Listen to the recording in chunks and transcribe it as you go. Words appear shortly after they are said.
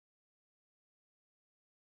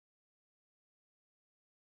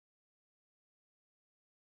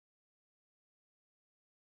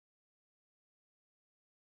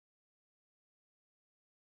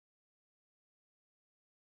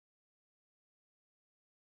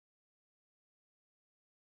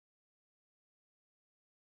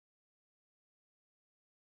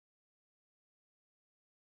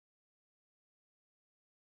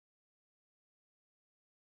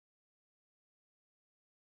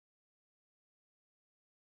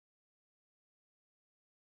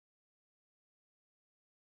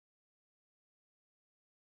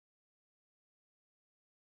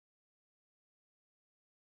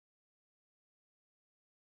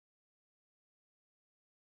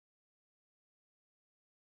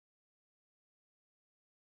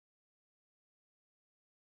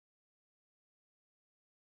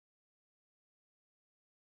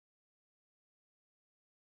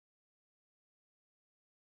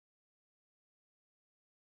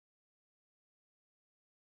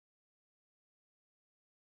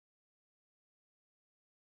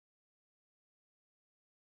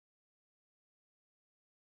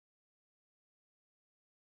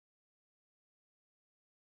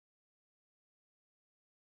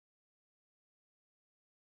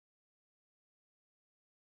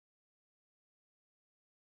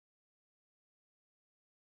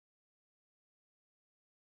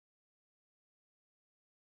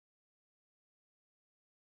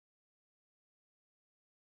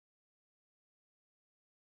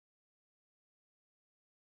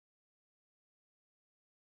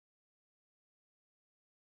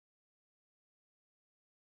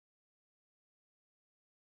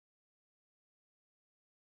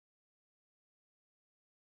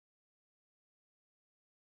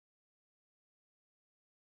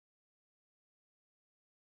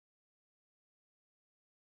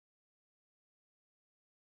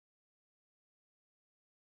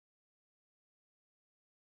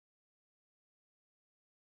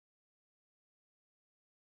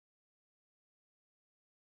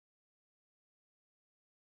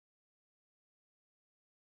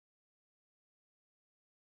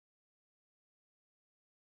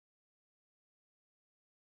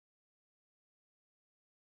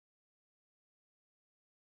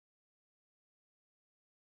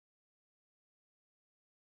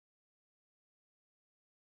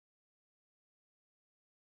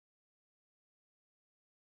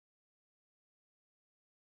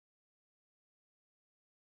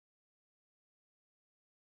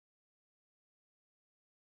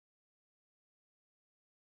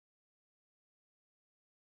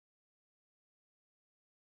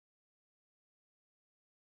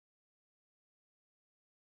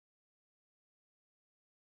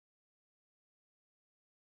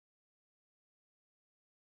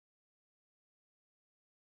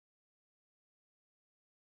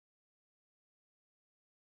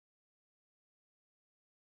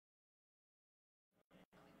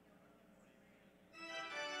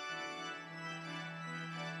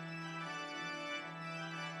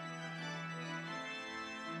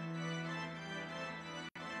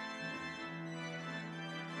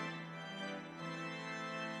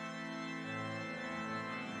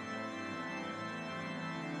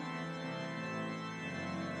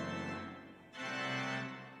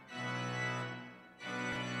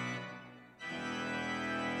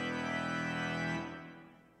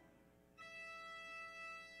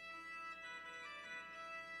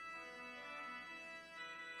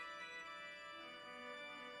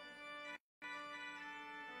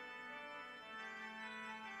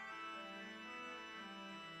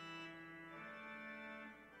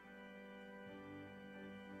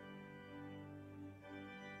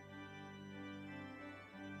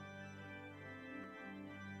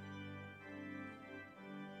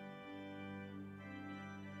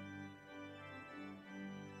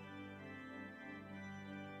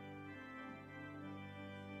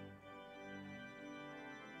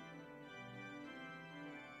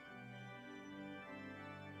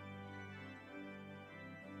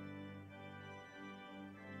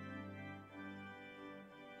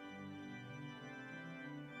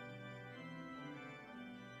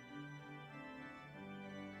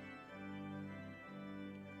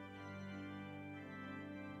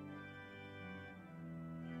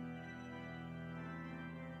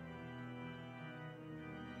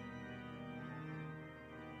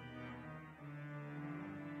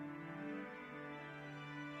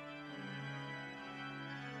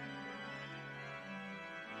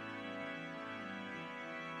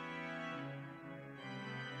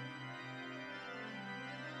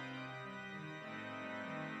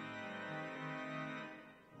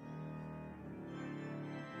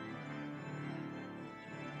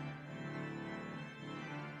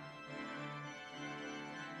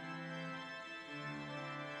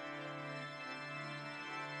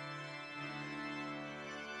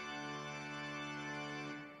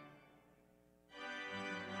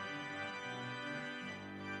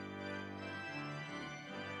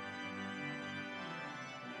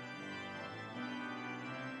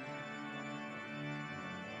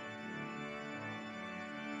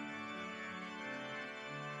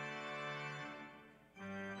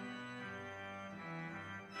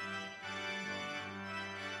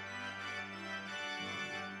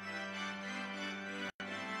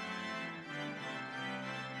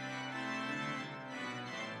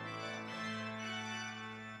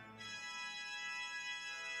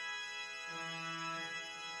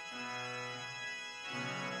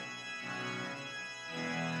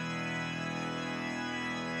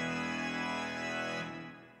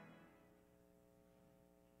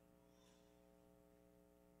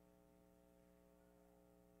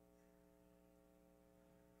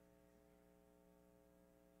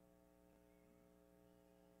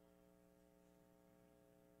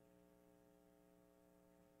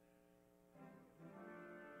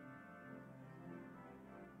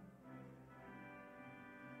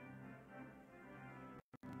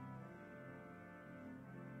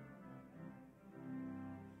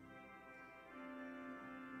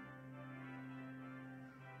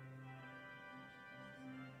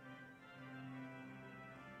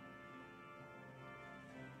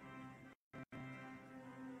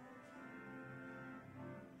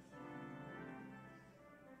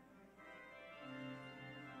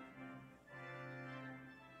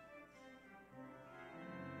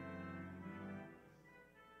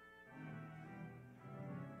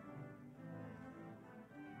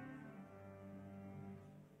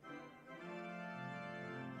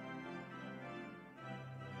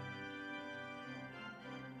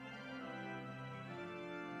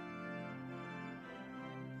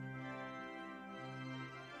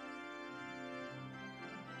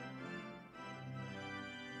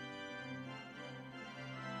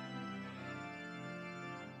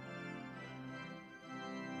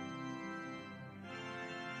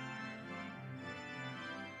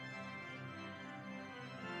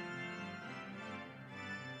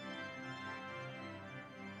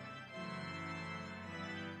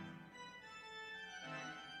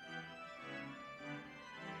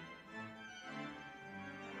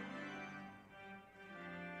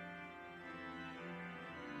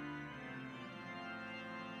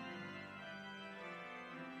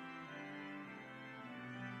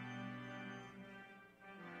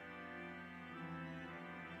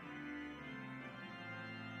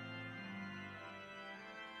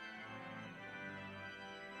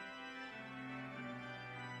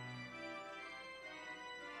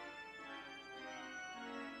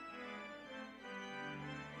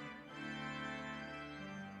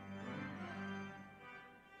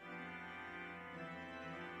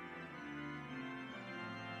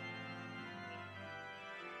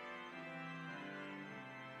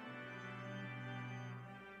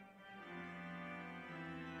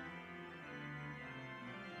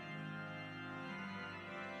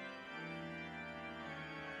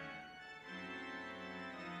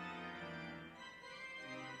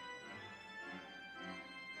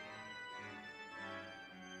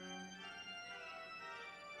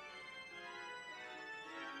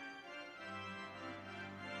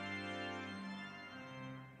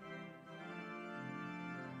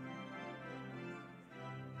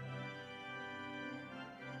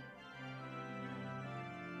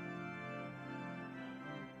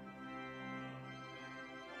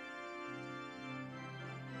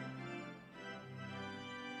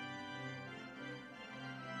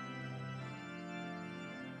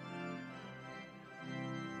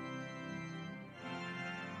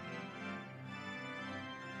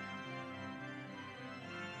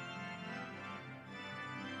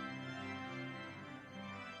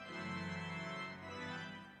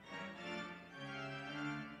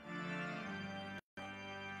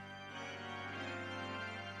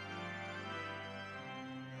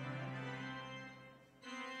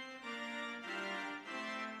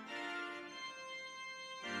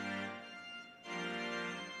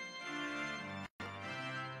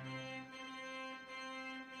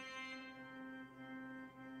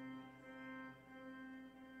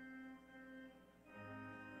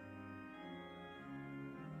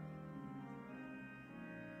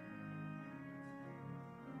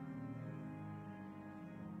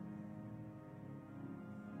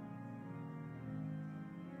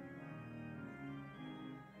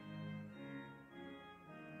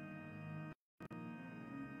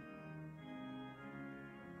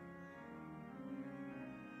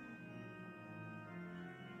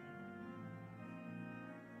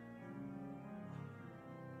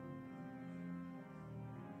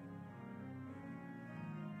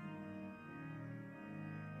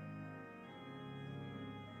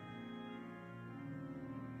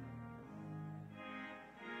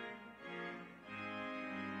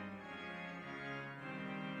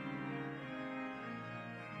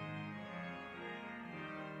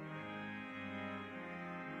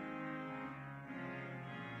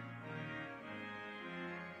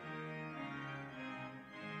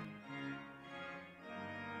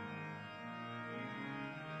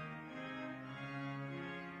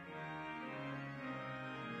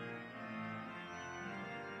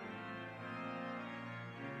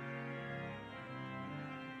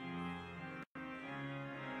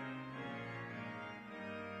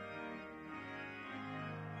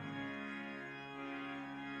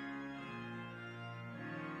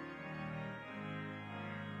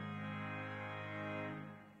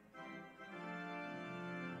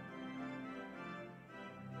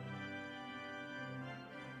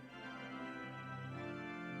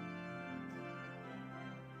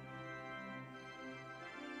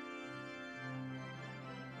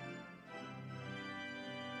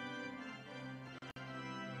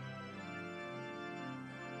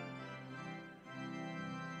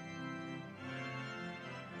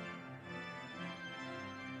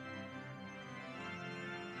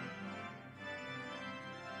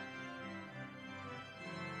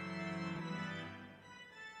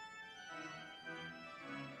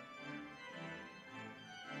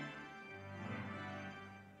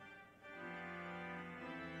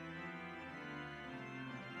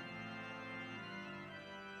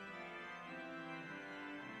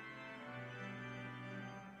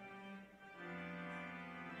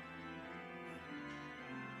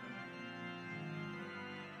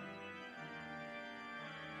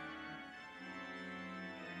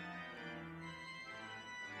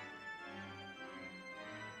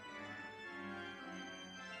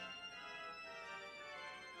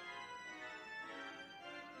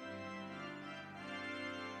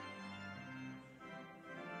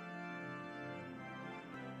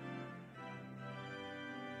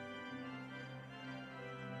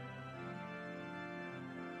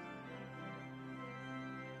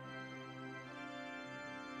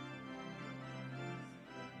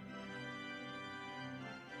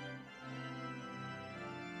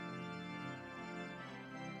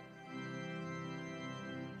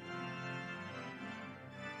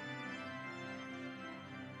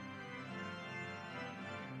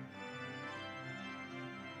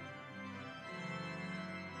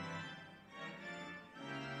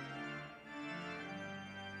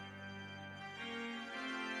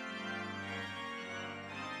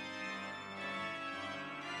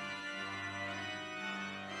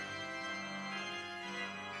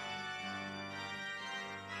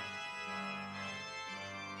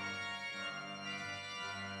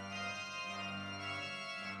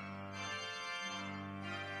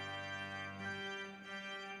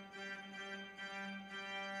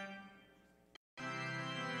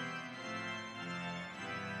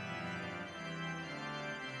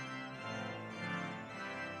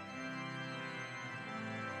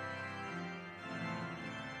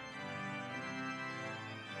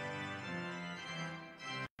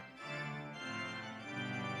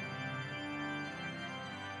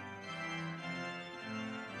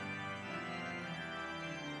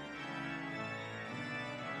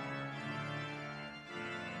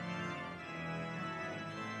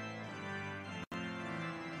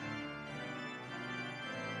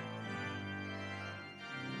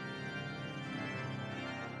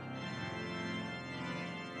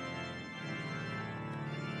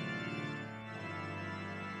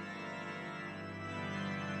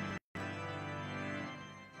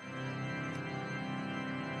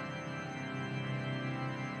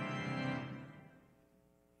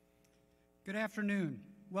Good afternoon.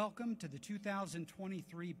 Welcome to the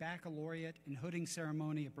 2023 Baccalaureate and Hooding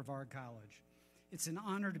Ceremony at Brevard College. It's an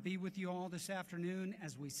honor to be with you all this afternoon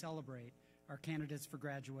as we celebrate our candidates for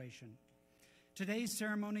graduation. Today's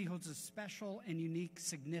ceremony holds a special and unique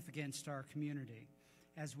significance to our community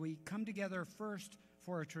as we come together first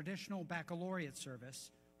for a traditional baccalaureate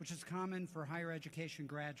service, which is common for higher education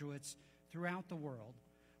graduates throughout the world,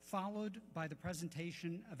 followed by the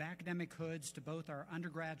presentation of academic hoods to both our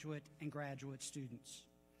undergraduate and graduate students.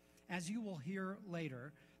 As you will hear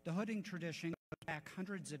later, the hooding tradition goes back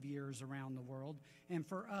hundreds of years around the world, and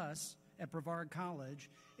for us at Brevard College,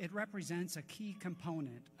 it represents a key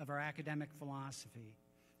component of our academic philosophy,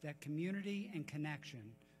 that community and connection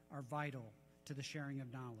are vital to the sharing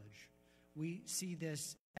of knowledge. We see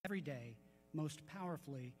this every day, most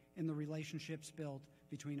powerfully in the relationships built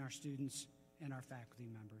between our students and our faculty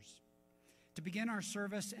members. To begin our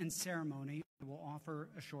service and ceremony, I will offer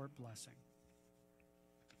a short blessing.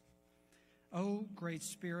 O great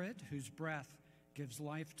Spirit, whose breath gives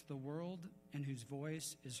life to the world and whose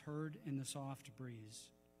voice is heard in the soft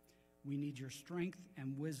breeze, we need your strength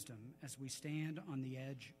and wisdom as we stand on the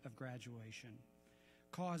edge of graduation.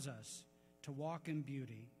 Cause us to walk in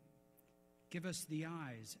beauty. Give us the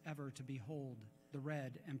eyes ever to behold the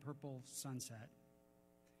red and purple sunset.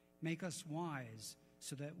 Make us wise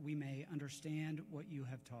so that we may understand what you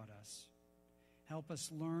have taught us. Help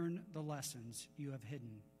us learn the lessons you have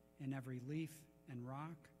hidden in every leaf and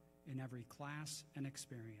rock, in every class and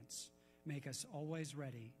experience. Make us always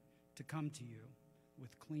ready to come to you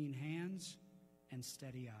with clean hands and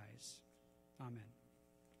steady eyes. Amen.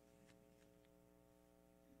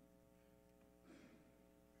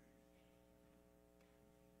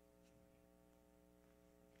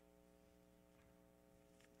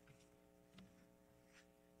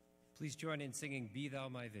 Please join in singing Be Thou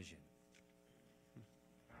My Vision.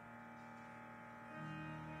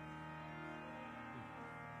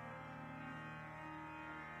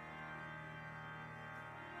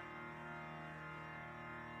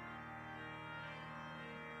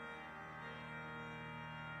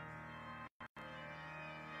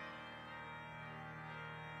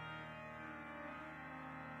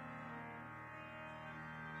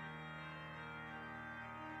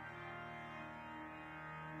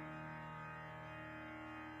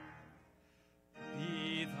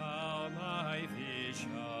 Be thou my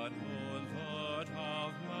vision, O Lord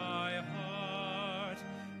of my heart,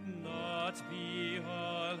 not be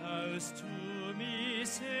all else to me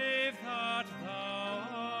save that thou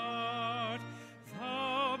art.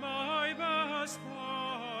 Thou my best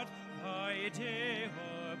thought, by day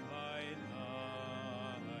or by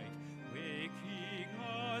night, waking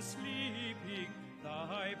or sleeping,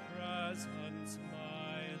 thy presence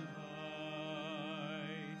my light.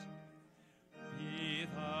 Be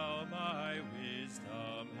thou my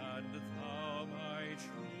wisdom, and thou my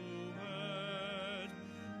true word.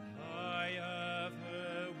 I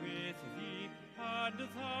ever with thee, and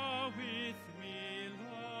thou with me,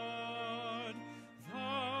 Lord.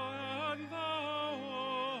 Thou and thou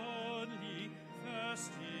only,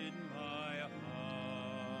 first in my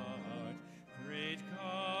heart. Great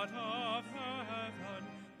God of heaven,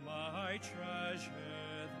 my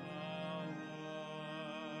treasure thou art.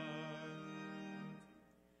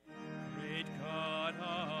 Great God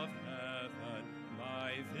of heaven,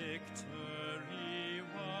 my victory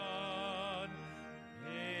won,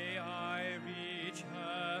 may I reach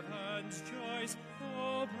heaven's joys,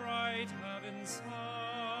 O bright heaven's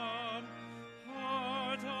sun.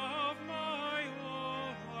 Heart of my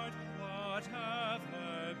heart,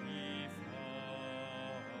 whatever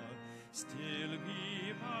befall, still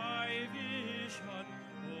be my vision,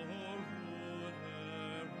 O ruler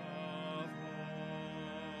of all.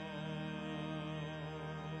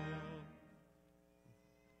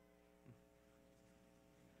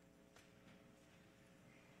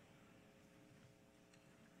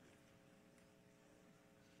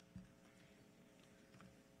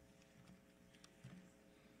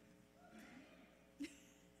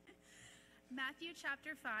 Matthew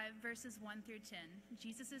chapter 5, verses 1 through 10,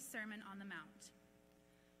 Jesus' Sermon on the Mount.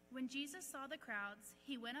 When Jesus saw the crowds,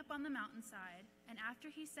 he went up on the mountainside, and after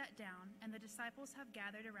he sat down and the disciples have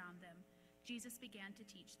gathered around them, Jesus began to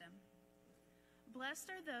teach them.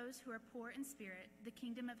 Blessed are those who are poor in spirit, the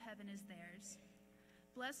kingdom of heaven is theirs.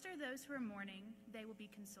 Blessed are those who are mourning, they will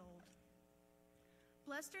be consoled.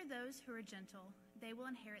 Blessed are those who are gentle, they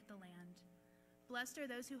will inherit the land. Blessed are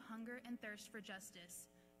those who hunger and thirst for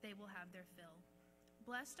justice, they will have their fill.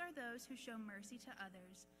 Blessed are those who show mercy to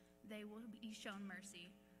others, they will be shown mercy.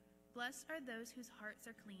 Blessed are those whose hearts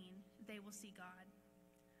are clean, they will see God.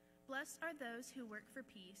 Blessed are those who work for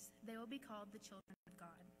peace. They will be called the children of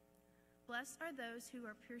God. Blessed are those who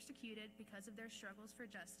are persecuted because of their struggles for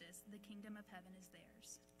justice. The kingdom of heaven is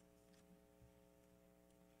theirs.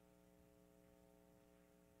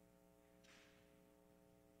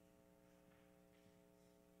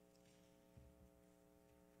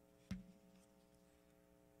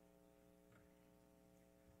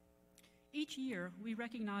 Each year, we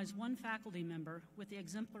recognize one faculty member with the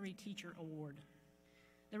Exemplary Teacher Award.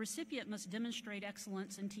 The recipient must demonstrate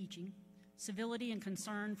excellence in teaching, civility and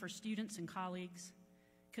concern for students and colleagues,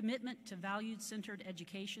 commitment to values-centered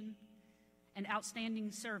education, and outstanding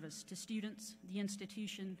service to students, the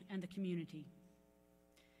institution, and the community.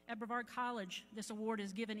 At Brevard College, this award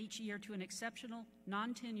is given each year to an exceptional,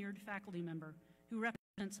 non-tenured faculty member who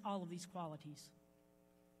represents all of these qualities.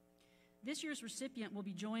 This year's recipient will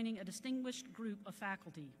be joining a distinguished group of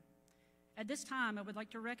faculty. At this time, I would like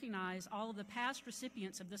to recognize all of the past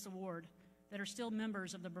recipients of this award that are still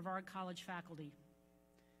members of the Brevard College faculty.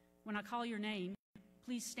 When I call your name,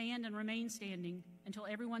 please stand and remain standing until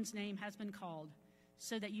everyone's name has been called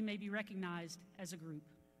so that you may be recognized as a group.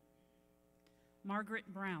 Margaret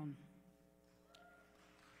Brown,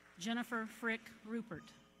 Jennifer Frick Rupert,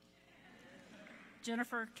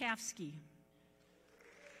 Jennifer Kafsky,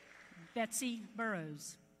 Betsy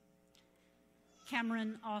Burrows,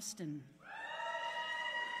 Cameron Austin,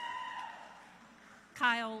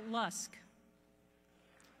 Kyle Lusk,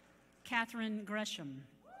 Catherine Gresham,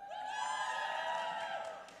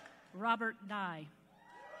 Robert Dye,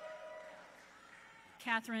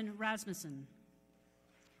 Catherine Rasmussen,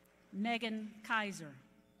 Megan Kaiser,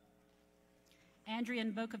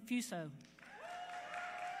 Andrian Bocafuso,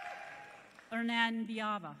 Hernan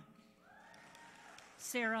Biava,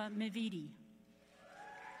 Sarah Mavidi,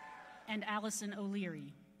 and Allison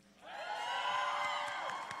O'Leary.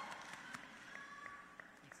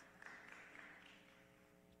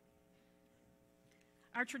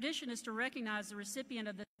 Our tradition is to recognize the recipient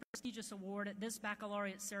of the prestigious award at this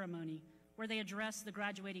baccalaureate ceremony, where they address the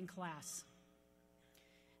graduating class.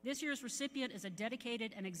 This year's recipient is a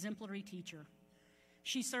dedicated and exemplary teacher.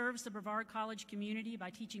 She serves the Brevard College community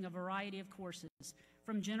by teaching a variety of courses,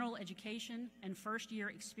 from general education and first-year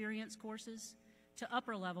experience courses to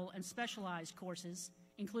upper-level and specialized courses,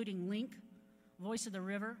 including LINK, Voice of the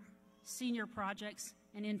River, senior projects,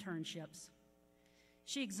 and internships.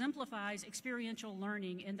 She exemplifies experiential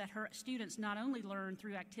learning in that her students not only learn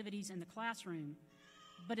through activities in the classroom,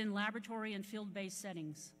 but in laboratory and field-based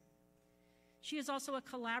settings. She is also a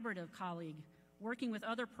collaborative colleague, working with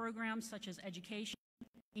other programs such as education,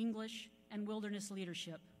 English, and wilderness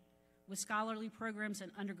leadership, with scholarly programs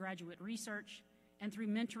in undergraduate research, and through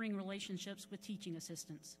mentoring relationships with teaching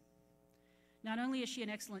assistants. Not only is she an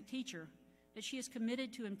excellent teacher, but she is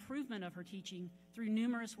committed to improvement of her teaching through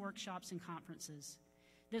numerous workshops and conferences.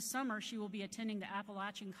 This summer, she will be attending the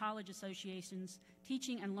Appalachian College Association's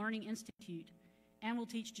Teaching and Learning Institute and will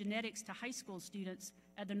teach genetics to high school students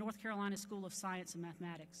at the North Carolina School of Science and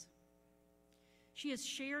Mathematics. She has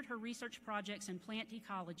shared her research projects in plant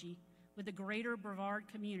ecology with the greater Brevard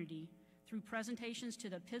community through presentations to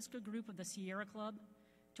the Pisgah group of the Sierra Club,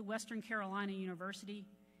 to Western Carolina University,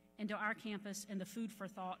 and to our campus and the Food for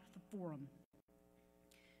Thought Forum.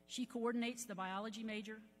 She coordinates the biology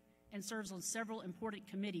major and serves on several important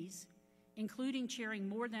committees, including chairing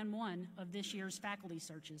more than one of this year's faculty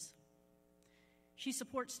searches. She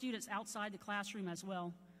supports students outside the classroom as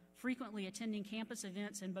well, frequently attending campus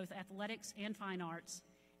events in both athletics and fine arts,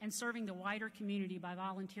 and serving the wider community by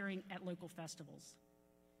volunteering at local festivals.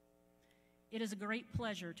 It is a great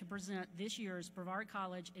pleasure to present this year's Brevard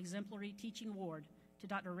College Exemplary Teaching Award to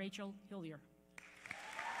Dr. Rachel Hillier.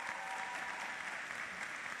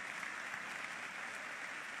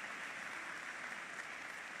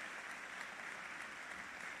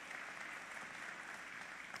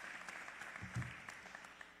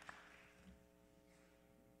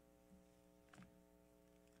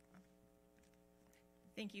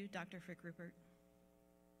 Thank you, Dr. Frick Rupert.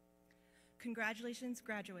 Congratulations,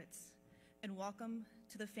 graduates, and welcome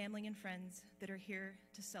to the family and friends that are here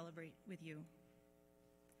to celebrate with you.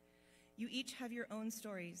 You each have your own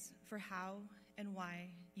stories for how and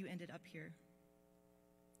why you ended up here.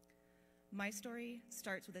 My story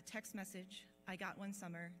starts with a text message I got one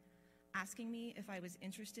summer asking me if I was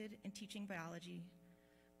interested in teaching biology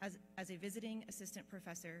as a visiting assistant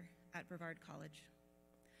professor at Brevard College.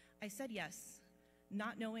 I said yes,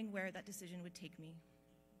 not knowing where that decision would take me.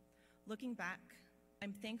 Looking back,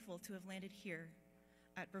 I'm thankful to have landed here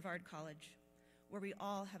at Brevard College, where we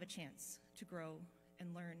all have a chance to grow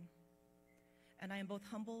and learn. And I am both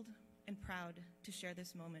humbled and proud to share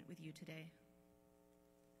this moment with you today.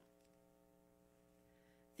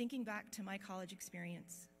 Thinking back to my college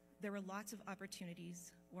experience, there were lots of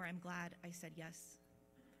opportunities where I'm glad I said yes.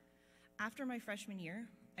 After my freshman year,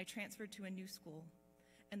 I transferred to a new school,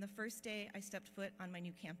 and the first day I stepped foot on my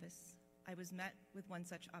new campus, I was met with one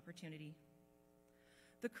such opportunity.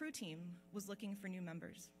 The crew team was looking for new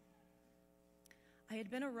members. I had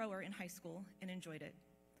been a rower in high school and enjoyed it,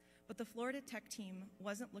 but the Florida Tech team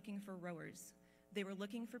wasn't looking for rowers. They were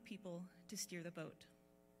looking for people to steer the boat.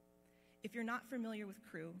 If you're not familiar with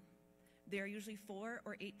crew, there are usually 4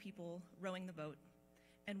 or 8 people rowing the boat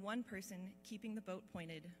and one person keeping the boat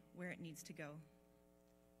pointed where it needs to go.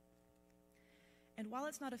 And while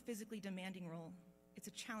it's not a physically demanding role, it's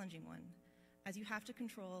a challenging one, as you have to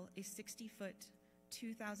control a 60-foot,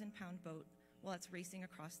 2,000-pound boat while it's racing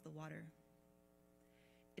across the water.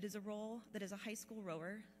 It is a role that as a high school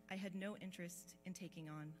rower, I had no interest in taking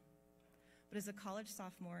on. But as a college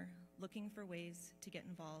sophomore looking for ways to get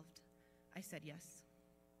involved, I said yes.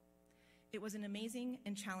 It was an amazing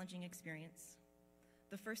and challenging experience.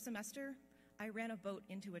 The first semester, I ran a boat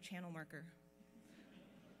into a channel marker.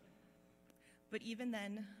 But even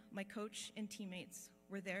then, my coach and teammates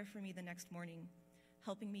were there for me the next morning,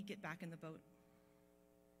 helping me get back in the boat.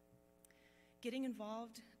 Getting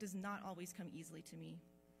involved does not always come easily to me,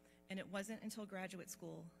 and it wasn't until graduate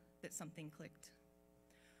school that something clicked.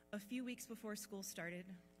 A few weeks before school started,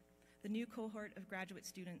 the new cohort of graduate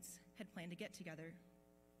students had planned to get together.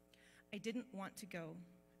 I didn't want to go,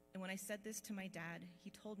 and when I said this to my dad, he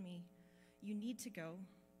told me, "You need to go.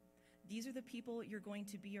 These are the people you're going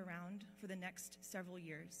to be around for the next several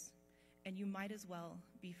years, and you might as well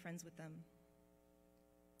be friends with them."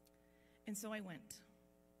 And so I went.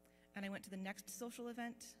 And I went to the next social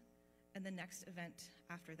event and the next event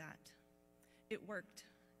after that. It worked,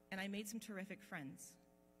 and I made some terrific friends.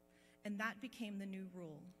 And that became the new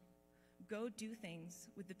rule. Go do things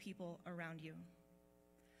with the people around you.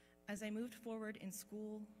 As I moved forward in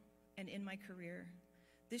school and in my career,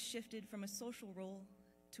 this shifted from a social role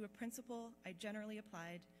to a principle I generally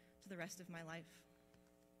applied to the rest of my life.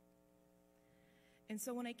 And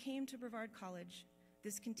so when I came to Brevard College,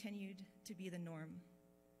 this continued to be the norm.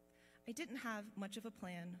 I didn't have much of a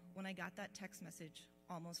plan when I got that text message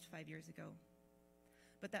almost 5 years ago.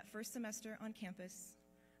 But that first semester on campus,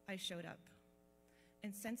 I showed up.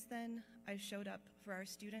 And since then, I've showed up for our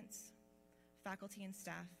students, faculty and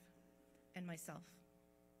staff, and myself.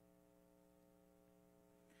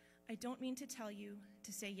 I don't mean to tell you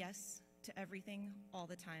to say yes to everything all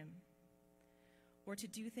the time, or to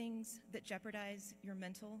do things that jeopardize your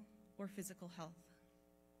mental or physical health.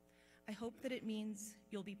 I hope that it means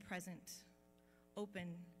you'll be present,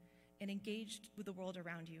 open, and engaged with the world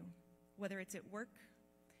around you, whether it's at work,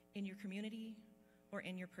 in your community, or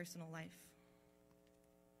in your personal life.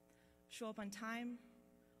 Show up on time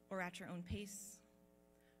or at your own pace.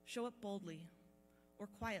 Show up boldly or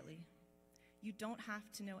quietly. You don't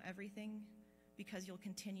have to know everything because you'll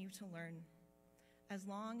continue to learn, as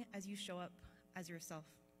long as you show up as yourself.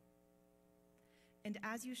 And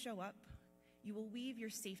as you show up, you will weave your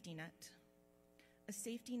safety net, a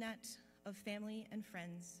safety net of family and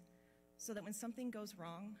friends, so that when something goes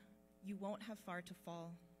wrong, you won't have far to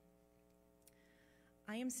fall.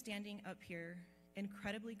 I am standing up here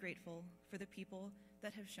incredibly grateful for the people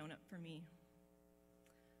that have shown up for me.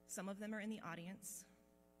 Some of them are in the audience.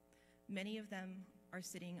 Many of them are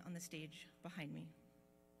sitting on the stage behind me.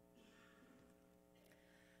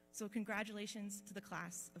 So congratulations to the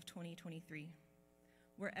class of 2023.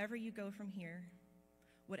 Wherever you go from here,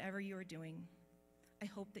 whatever you are doing, I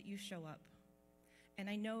hope that you show up. And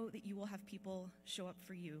I know that you will have people show up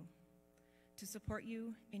for you, to support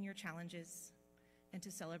you in your challenges, and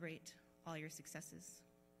to celebrate all your successes.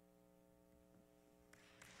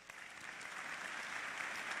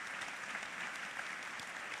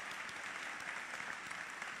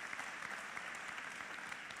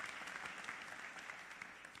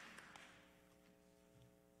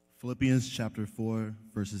 Philippians chapter 4,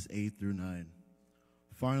 verses 8 through 9.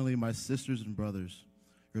 Finally, my sisters and brothers,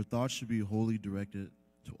 your thoughts should be wholly directed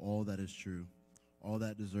to all that is true, all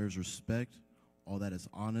that deserves respect, all that is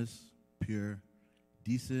honest, pure,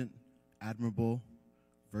 decent, admirable,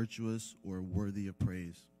 virtuous, or worthy of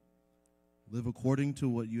praise. Live according to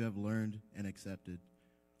what you have learned and accepted,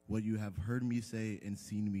 what you have heard me say and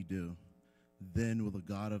seen me do. Then will the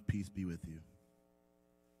God of peace be with you.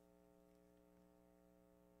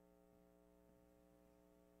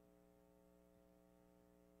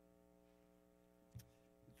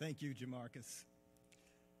 Thank you, Jamarcus.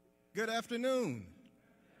 Good afternoon.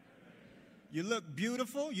 You look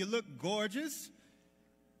beautiful. You look gorgeous.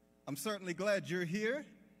 I'm certainly glad you're here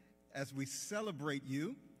as we celebrate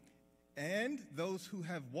you. and those who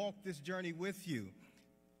have walked this journey with you.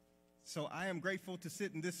 So I am grateful to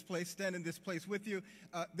sit in this place, stand in this place with you.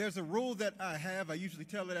 There's a rule that I have. I usually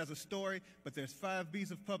tell it as a story, but there's 5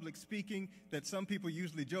 B's of public speaking that some people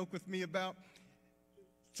usually joke with me about.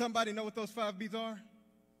 Somebody know what those 5 B's are?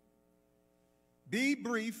 Be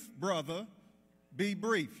brief, brother. Be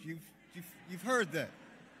brief. You've heard that,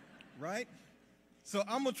 right? So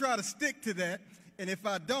I'm going to try to stick to that, and if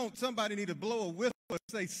I don't, somebody need to blow a whistle or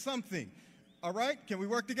say something. All right? Can we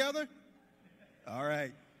work together? All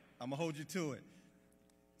right. I'm going to hold you to it.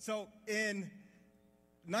 So in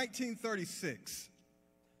 1936,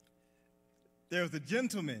 there was a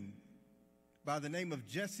gentleman by the name of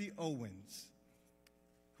Jesse Owens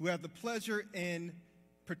who had the pleasure in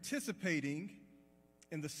participating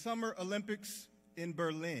in the Summer Olympics in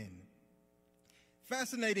Berlin.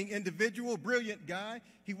 Fascinating individual, brilliant guy.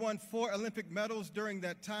 He won 4 Olympic medals during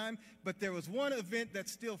that time, but there was one event that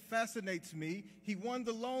still fascinates me. He won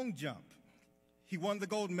the long jump. He won the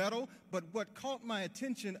gold medal, but what caught my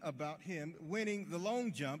attention about him winning the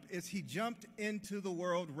long jump is he jumped into the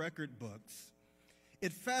world record books.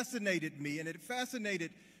 It fascinated me, and it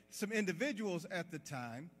fascinated some individuals at the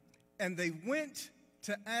time, and they went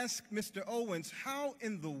to ask Mr. Owens, how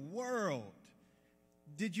in the world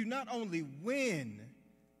did you not only win,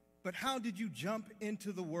 but how did you jump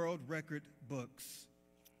into the world record books?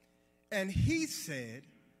 And he said,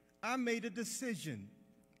 I made a decision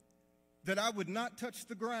that I would not touch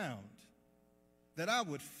the ground, that I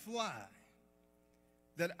would fly,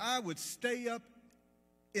 that I would stay up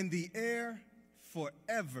in the air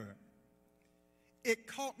forever. It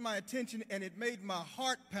caught my attention and it made my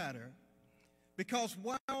heart patter, because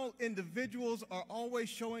while individuals are always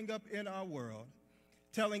showing up in our world,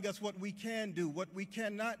 telling us what we can do, what we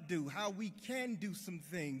cannot do, how we can do some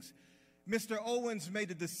things, Mr. Owens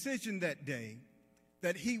made a decision that day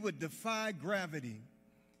that he would defy gravity,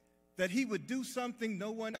 that he would do something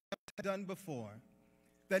no one had done before,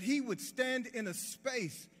 that he would stand in a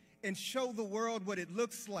space and show the world what it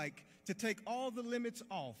looks like to take all the limits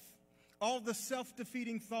off, all the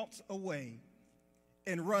self-defeating thoughts away,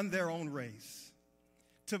 and run their own race.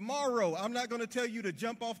 Tomorrow, I'm not going to tell you to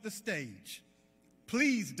jump off the stage.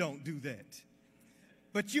 Please don't do that.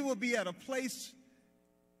 But you will be at a place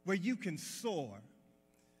where you can soar.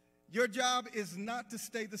 Your job is not to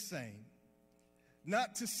stay the same.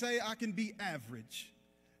 Not to say I can be average,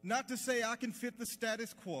 not to say I can fit the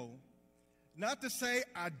status quo, not to say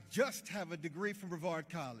I just have a degree from Brevard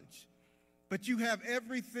College, but you have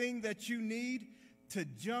everything that you need to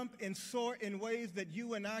jump and soar in ways that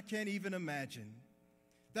you and I can't even imagine.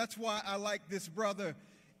 That's why I like this brother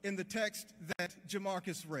in the text that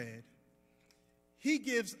Jamarcus read. He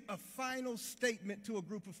gives a final statement to a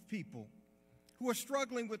group of people who are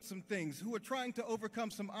struggling with some things, who are trying to overcome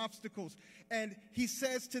some obstacles. And he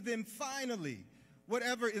says to them, finally,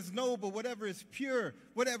 whatever is noble, whatever is pure,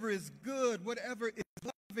 whatever is good, whatever is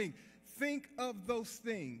loving, think of those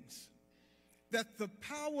things, that the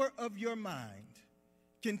power of your mind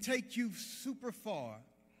can take you super far.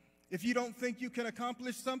 If you don't think you can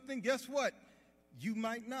accomplish something, guess what? You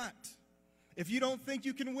might not. If you don't think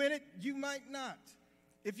you can win it, you might not.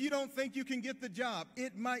 If you don't think you can get the job,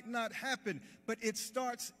 it might not happen, but it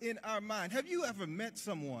starts in our mind. Have you ever met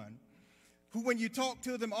someone who, when you talk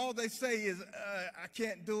to them, all they say is, I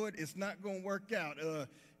can't do it, it's not going to work out,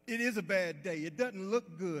 it is a bad day, it doesn't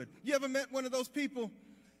look good? You ever met one of those people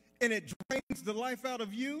and it drains the life out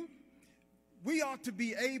of you? We ought to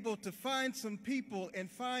be able to find some people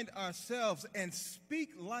and find ourselves and speak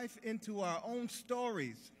life into our own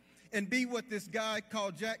stories and be what this guy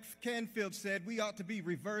called Jack Canfield said, we ought to be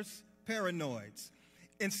reverse paranoids.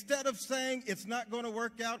 Instead of saying it's not going to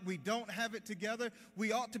work out, we don't have it together,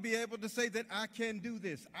 we ought to be able to say that I can do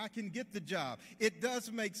this, I can get the job. It does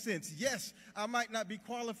make sense. Yes, I might not be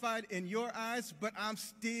qualified in your eyes, but I'm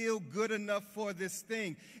still good enough for this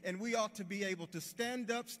thing. And we ought to be able to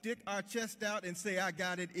stand up, stick our chest out, and say, I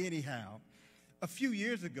got it anyhow. A few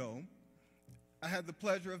years ago, I had the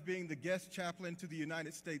pleasure of being the guest chaplain to the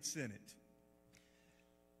United States Senate.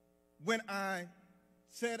 When I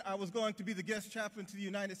said I was going to be the guest chaplain to the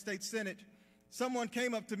United States Senate, someone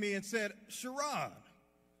came up to me and said, Sherrod,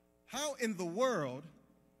 how in the world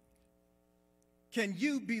can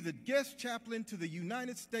you be the guest chaplain to the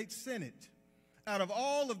United States Senate out of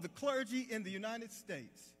all of the clergy in the United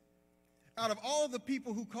States? Out of all the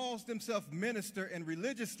people who calls themselves minister and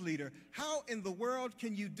religious leader, how in the world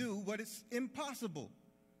can you do what is impossible?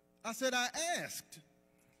 I said, I asked.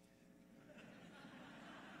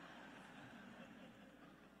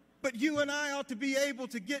 But you and I ought to be able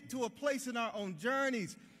to get to a place in our own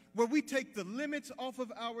journeys where we take the limits off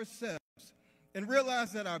of ourselves and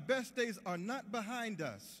realize that our best days are not behind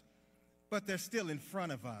us, but they're still in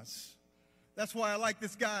front of us. That's why I like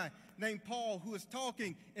this guy named Paul, who is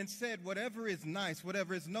talking and said, whatever is nice,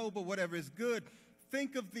 whatever is noble, whatever is good,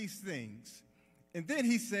 think of these things. And then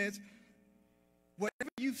he says, whatever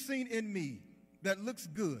you've seen in me that looks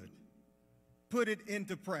good, put it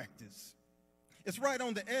into practice. It's right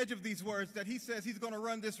on the edge of these words that he says he's going to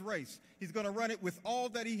run this race. He's going to run it with all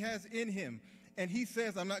that he has in him. And he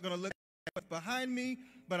says, I'm not going to look behind me,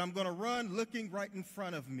 but I'm going to run looking right in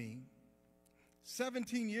front of me.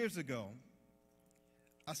 17 years ago,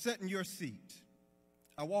 I sat in your seat.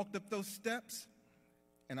 I walked up those steps,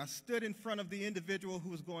 and I stood in front of the individual who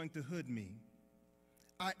was going to hood me.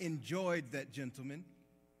 I enjoyed that gentleman.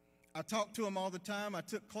 I talked to him all the time. I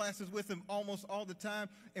took classes with him almost all the time.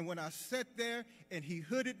 And when I sat there and he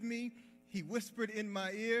hooded me, he whispered in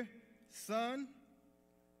my ear, son,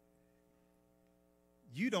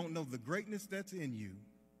 you don't know the greatness that's in you,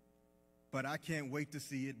 but I can't wait to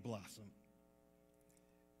see it blossom.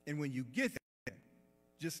 And when you get there,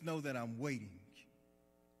 just know that I'm waiting.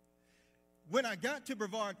 When I got to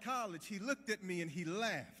Brevard College, he looked at me and he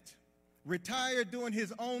laughed, retired doing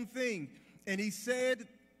his own thing, and he said,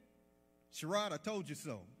 Sherrod, I told you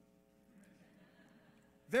so.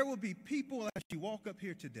 There will be people as you walk up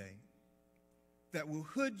here today that will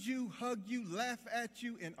hood you, hug you, laugh at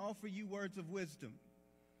you, and offer you words of wisdom.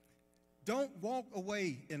 Don't walk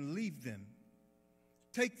away and leave them.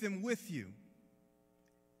 Take them with you,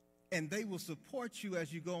 and they will support you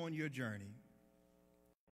as you go on your journey.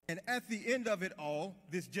 And at the end of it all,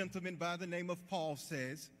 this gentleman by the name of Paul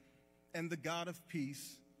says, and the God of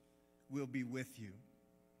peace will be with you.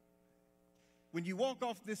 When you walk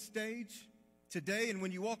off this stage today and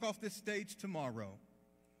when you walk off this stage tomorrow,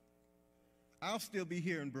 I'll still be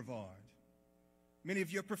here in Brevard. Many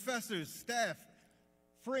of your professors, staff,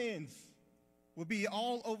 friends will be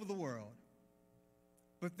all over the world.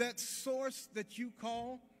 But that source that you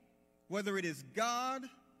call, whether it is God,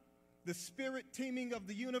 the spirit teeming of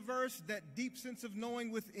the universe, that deep sense of knowing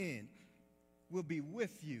within, will be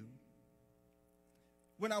with you.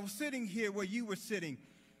 When I was sitting here where you were sitting,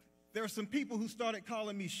 there are some people who started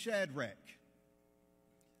calling me Shadrach.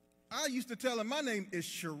 I used to tell them my name is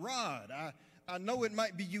Sherrod. I know it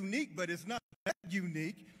might be unique, but it's not that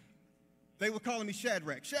unique. They were calling me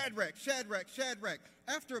Shadrach, Shadrach, Shadrach, Shadrach.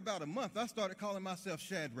 After about a month, I started calling myself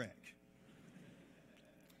Shadrach.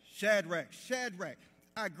 Shadrach, Shadrach.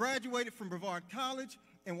 I graduated from Brevard College,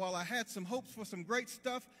 and while I had some hopes for some great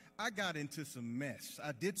stuff, I got into some mess.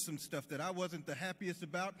 I did some stuff that I wasn't the happiest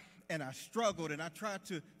about, and I struggled, and I tried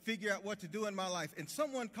to figure out what to do in my life. And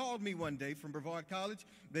someone called me one day from Brevard College.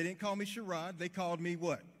 They didn't call me Sherrod. They called me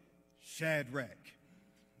what? Shadrach.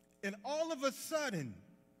 And all of a sudden,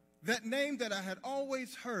 that name that I had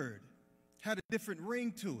always heard had a different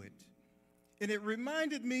ring to it. And it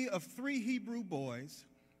reminded me of 3 Hebrew boys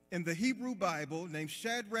in the Hebrew Bible named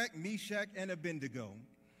Shadrach, Meshach, and Abednego.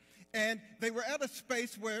 And they were at a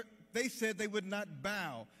space where they said they would not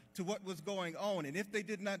bow to what was going on. And if they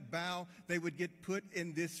did not bow, they would get put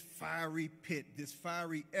in this fiery pit, this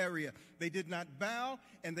fiery area. They did not bow,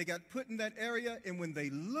 and they got put in that area. And when they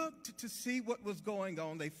looked to see what was going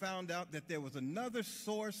on, they found out that there was another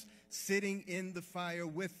source sitting in the fire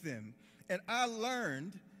with them. And I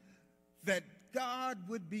learned that God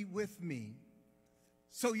would be with me.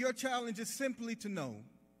 So your challenge is simply to know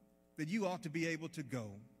that you ought to be able to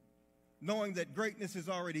go, knowing that greatness is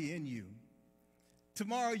already in you.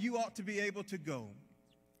 Tomorrow you ought to be able to go.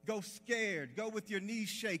 Go scared. Go with your knees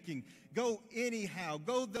shaking. Go anyhow.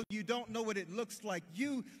 Go though you don't know what it looks like.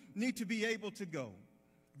 You need to be able to go.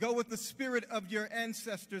 Go with the spirit of your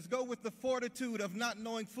ancestors. Go with the fortitude of not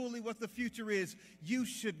knowing fully what the future is. You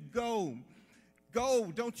should go.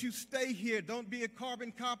 Go. Don't you stay here. Don't be a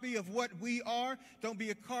carbon copy of what we are. Don't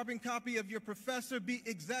be a carbon copy of your professor. Be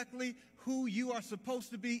exactly who you are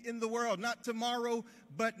supposed to be in the world. Not tomorrow,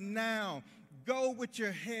 but now. Go with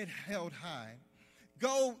your head held high.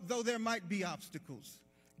 Go though there might be obstacles.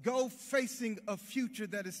 Go facing a future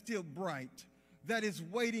that is still bright, that is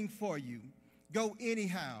waiting for you. Go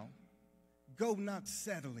anyhow. Go not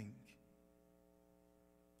settling.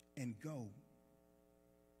 And go,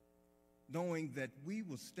 knowing that we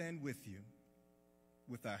will stand with you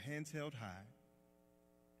with our hands held high,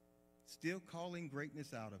 still calling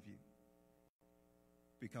greatness out of you,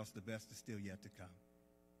 because the best is still yet to come.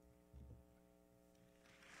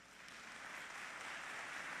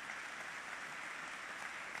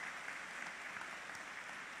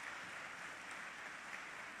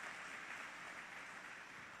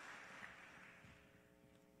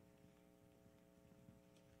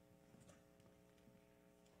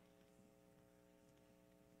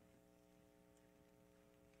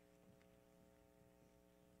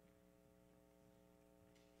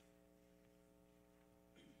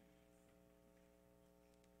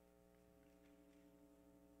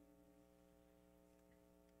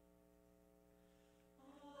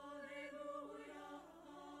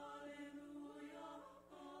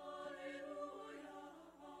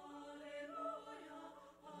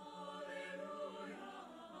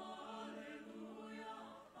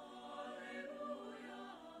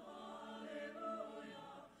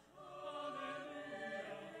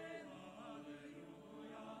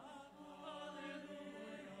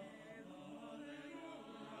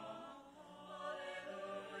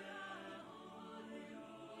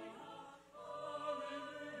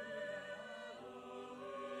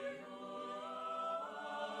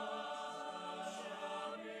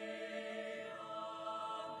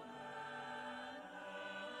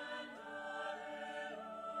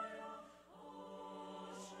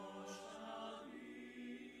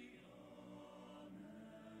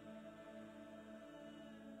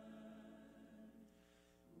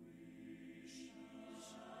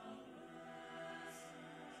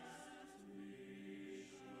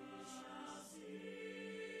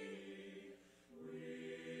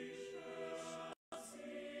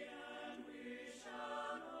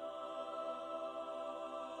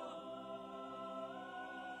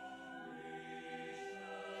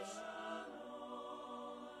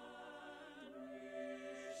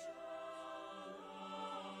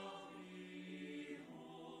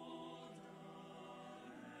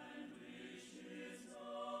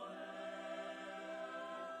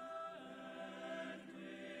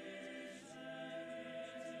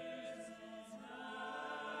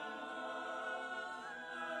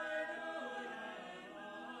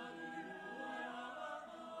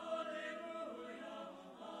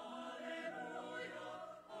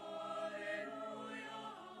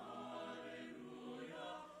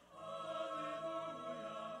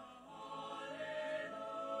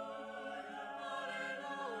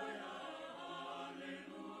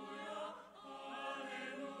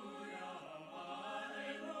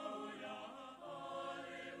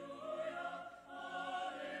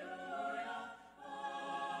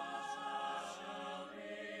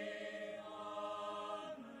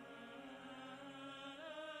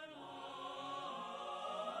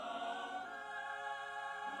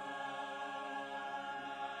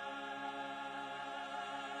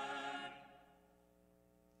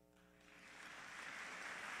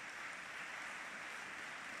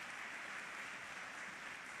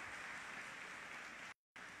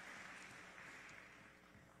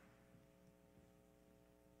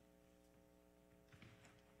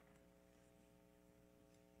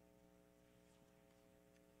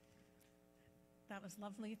 That was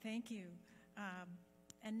lovely. Thank you.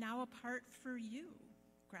 And now a part for you,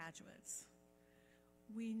 graduates.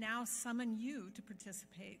 We now summon you to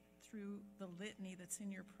participate through the litany that's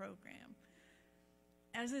in your program.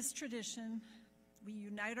 As is tradition, we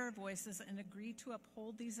unite our voices and agree to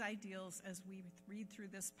uphold these ideals as we read through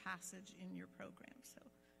this passage in your program. So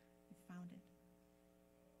you found it.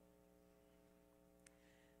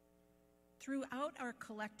 Throughout our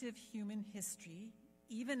collective human history,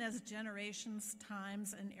 even as generations,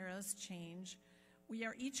 times, and eras change, we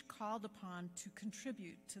are each called upon to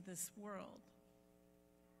contribute to this world.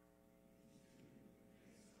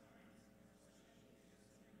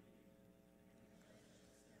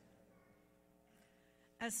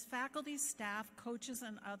 As faculty, staff, coaches,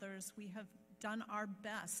 and others, we have done our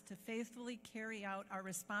best to faithfully carry out our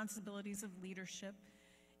responsibilities of leadership,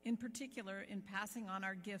 in particular in passing on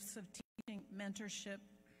our gifts of teaching, mentorship,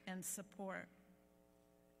 and support.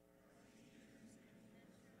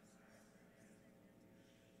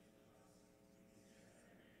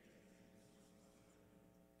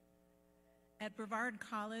 At Brevard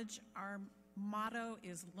College, our motto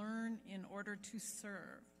is learn in order to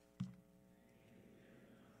serve.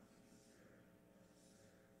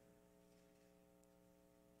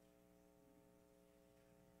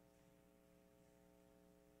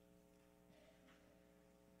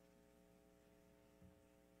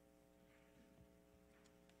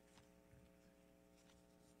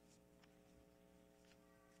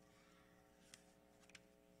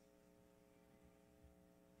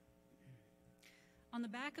 On the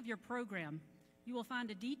back of your program, you will find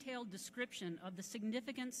a detailed description of the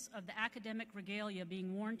significance of the academic regalia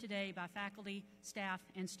being worn today by faculty, staff,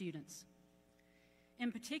 and students. In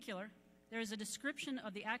particular, there is a description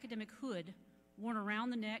of the academic hood worn around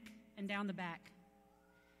the neck and down the back.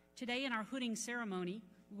 Today in our hooding ceremony,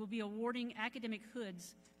 we will be awarding academic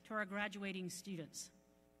hoods to our graduating students.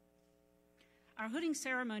 Our hooding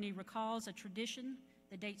ceremony recalls a tradition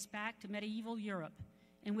that dates back to medieval Europe,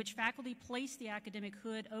 in which faculty place the academic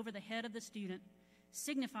hood over the head of the student,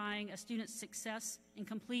 signifying a student's success in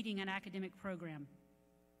completing an academic program.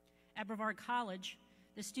 At Brevard College,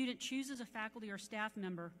 the student chooses a faculty or staff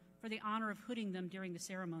member for the honor of hooding them during the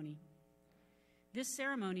ceremony. This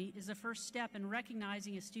ceremony is the first step in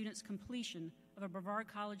recognizing a student's completion of a Brevard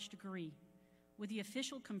College degree, with the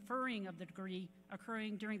official conferring of the degree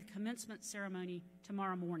occurring during the commencement ceremony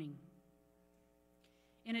tomorrow morning.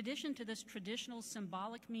 In addition to this traditional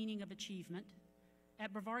symbolic meaning of achievement,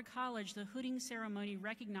 at Brevard College, the hooding ceremony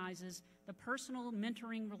recognizes the personal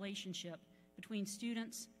mentoring relationship between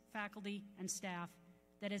students, faculty, and staff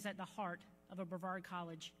that is at the heart of a Brevard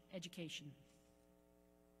College education.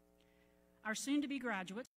 Our soon-to-be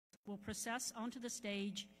graduates will process onto the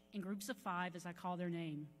stage in groups of 5 as I call their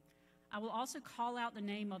name. I will also call out the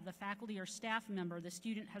name of the faculty or staff member the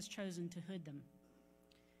student has chosen to hood them.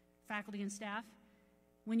 Faculty and staff,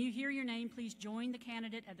 when you hear your name, please join the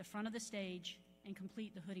candidate at the front of the stage and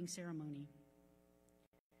complete the hooding ceremony.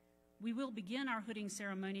 We will begin our hooding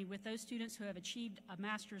ceremony with those students who have achieved a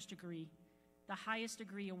master's degree, the highest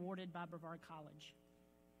degree awarded by Brevard College.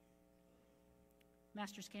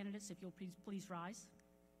 Master's candidates, if you'll please rise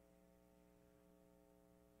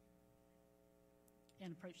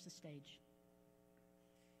and approach the stage.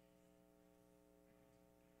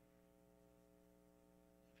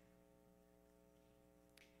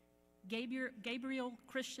 Gabriel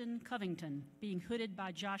Christian Covington, being hooded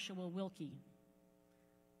by Joshua Wilkie.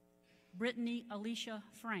 Brittany Alicia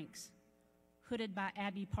Franks, hooded by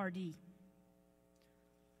Abby Pardee.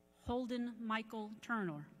 Holden Michael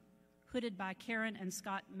Turner, hooded by Karen and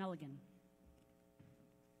Scott Milligan.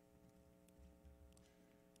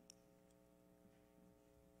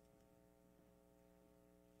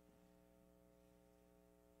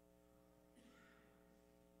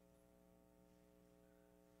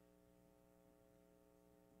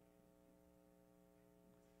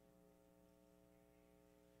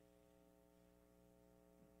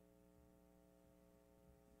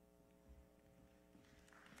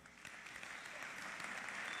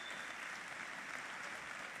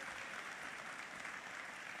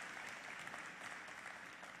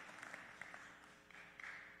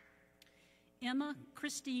 Emma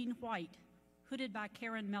Christine White, hooded by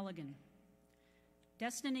Karen Milligan.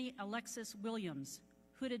 Destiny Alexis Williams,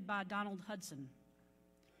 hooded by Donald Hudson.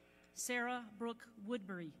 Sarah Brooke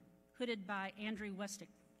Woodbury, hooded by Andrew Westick.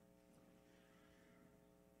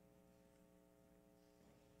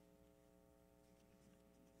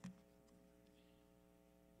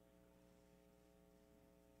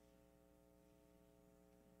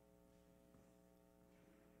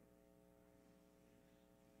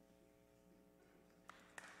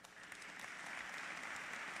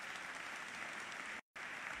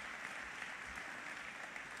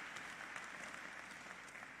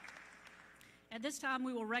 At this time,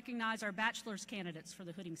 we will recognize our bachelor's candidates for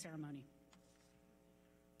the hooding ceremony.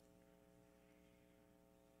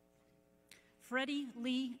 Freddie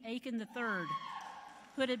Lee Aiken III,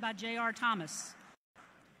 hooded by J.R. Thomas.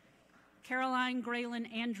 Caroline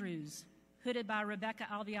Graylin Andrews, hooded by Rebecca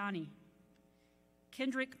Alviani.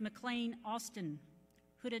 Kendrick McLean Austin,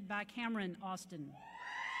 hooded by Cameron Austin.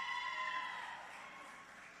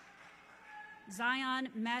 Zion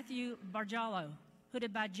Matthew Bargiallo,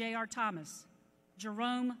 hooded by J.R. Thomas.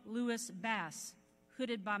 Jerome Lewis Bass,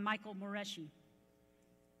 hooded by Michael Moreschi.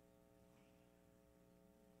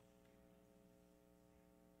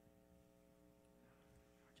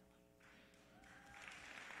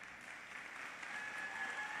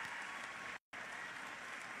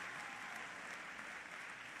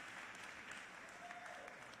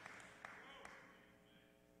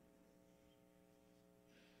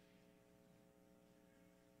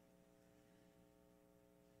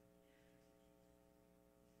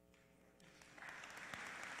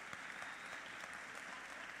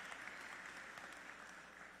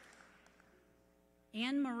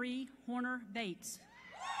 Anne Marie Horner Bates,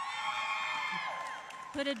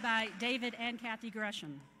 hooded by David and Kathy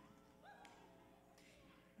Gresham.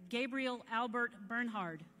 Gabriel Albert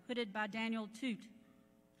Bernhard, hooded by Daniel Toot.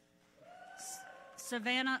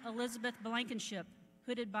 Savannah Elizabeth Blankenship,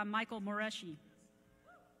 hooded by Michael Moreschi.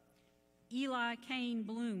 Eli Kane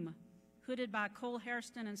Bloom, hooded by Cole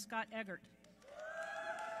Hairston and Scott Eggert.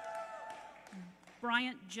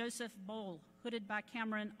 Bryant Joseph Bowl, hooded by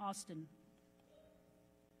Cameron Austin.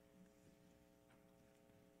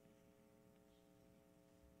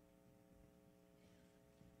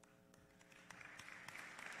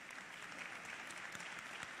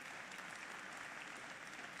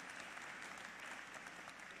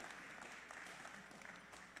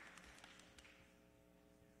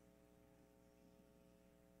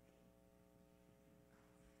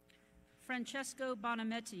 Francesco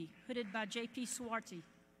Bonametti, hooded by J.P. Suarti.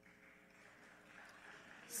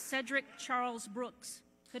 Cedric Charles Brooks,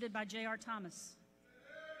 hooded by J.R. Thomas.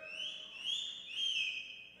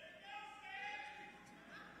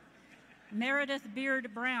 Meredith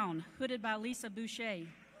Beard Brown, hooded by Lisa Boucher.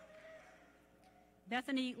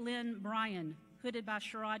 Bethany Lynn Bryan, hooded by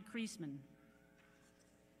Sherrod Kreisman.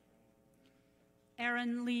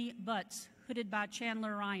 Aaron Lee Butts, hooded by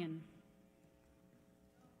Chandler Ryan.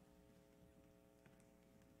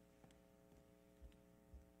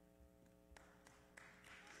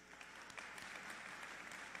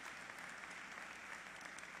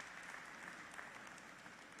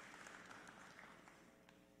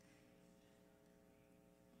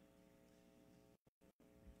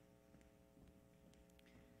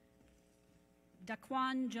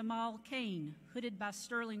 Daquan Jamal Kane, hooded by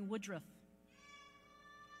Sterling Woodruff.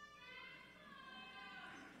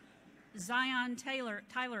 Zion Tyler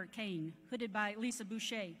Kane, hooded by Lisa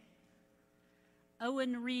Boucher.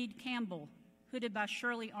 Owen Reed Campbell, hooded by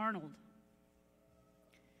Shirley Arnold.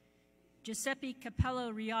 Giuseppe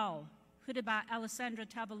Capello Real, hooded by Alessandra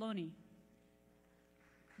Tavoloni.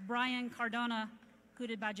 Brian Cardona,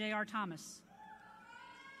 hooded by J.R. Thomas.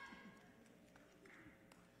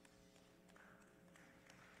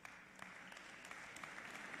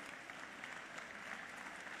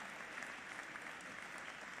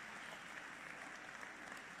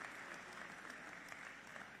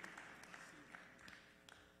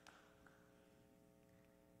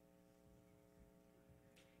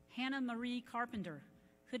 Hannah Marie Carpenter,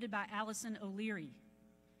 hooded by Allison O'Leary.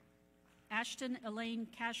 Ashton Elaine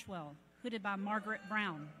Cashwell, hooded by Margaret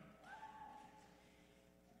Brown.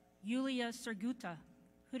 Yulia Serguta,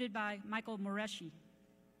 hooded by Michael Moreschi.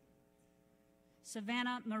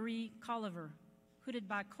 Savannah Marie Colliver, hooded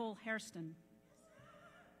by Cole Hairston.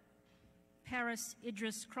 Paris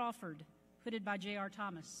Idris Crawford, hooded by J.R.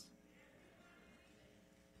 Thomas.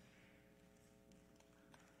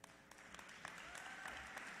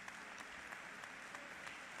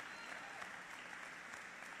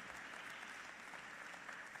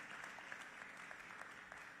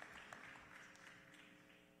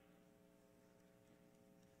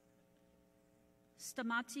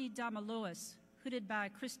 Stamati Damalois, hooded by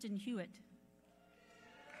Kristen Hewitt.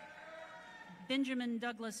 Benjamin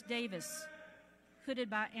Douglas Davis, hooded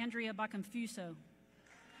by Andrea Bacamfuso.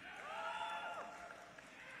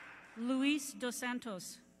 Luis Dos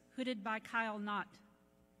Santos, hooded by Kyle Knott.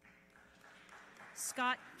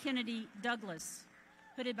 Scott Kennedy Douglas,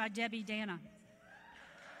 hooded by Debbie Dana.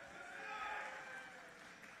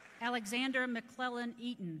 Alexander McClellan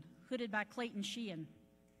Eaton, hooded by Clayton Sheehan.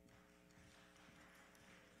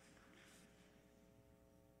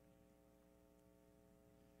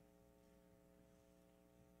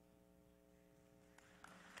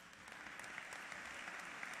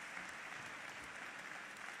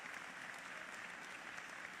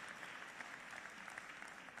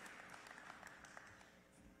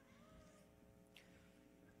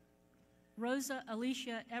 Rosa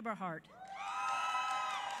Alicia Eberhardt,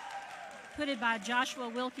 hooded by Joshua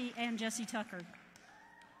Wilkie and Jesse Tucker.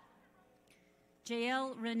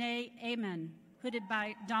 Jael Renee Amen, hooded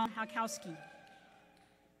by Dawn Hakowski.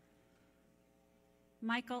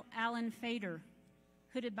 Michael Allen Fader,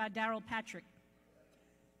 hooded by Darrell Patrick.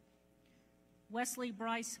 Wesley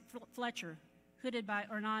Bryce Fletcher, hooded by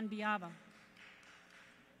Hernan Biava.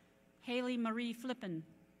 Haley Marie Flippen,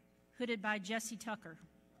 hooded by Jesse Tucker.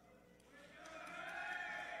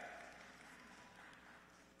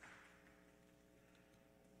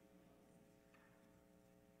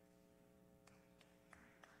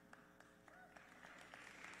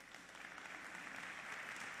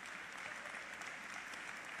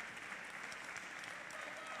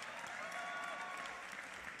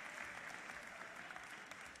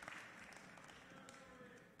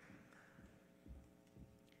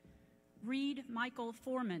 Reed Michael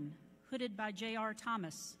Foreman, hooded by J.R.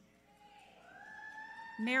 Thomas.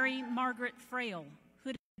 Mary Margaret Frail,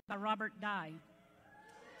 hooded by Robert Dye.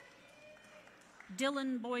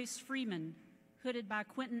 Dylan Boyce Freeman, hooded by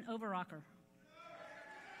Quentin Overocker.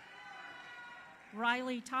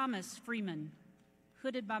 Riley Thomas Freeman,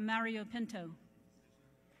 hooded by Mario Pinto.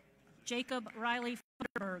 Jacob Riley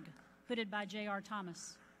Funderburg, hooded by J.R.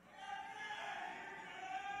 Thomas.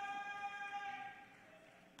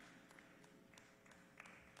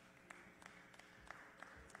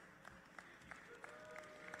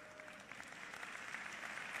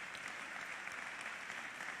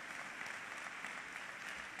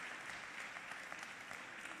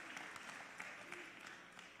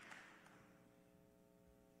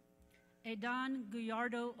 Edan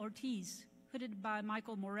Guyardo Ortiz, hooded by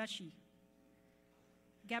Michael Moreshi.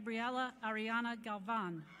 Gabriela Ariana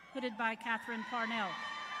Galvan, hooded by Catherine Parnell.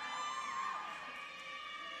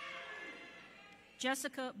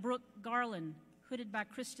 Jessica Brooke Garland, hooded by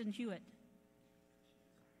Kristen Hewitt.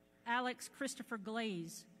 Alex Christopher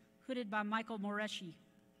Glaze, hooded by Michael Moreshi.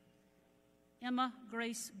 Emma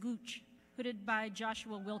Grace Gooch, hooded by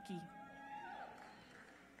Joshua Wilkie.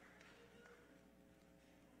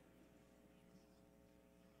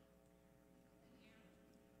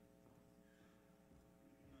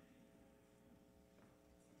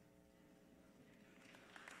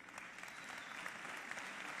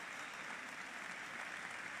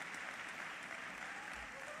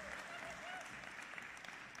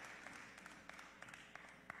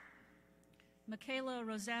 Michaela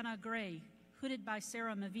Rosanna Gray, hooded by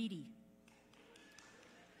Sarah Mavidi.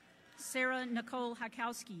 Sarah Nicole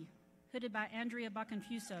Hakowski, hooded by Andrea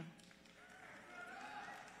Bacanfuso.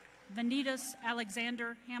 Vanitas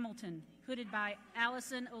Alexander Hamilton, hooded by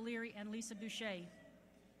Allison O'Leary and Lisa Boucher.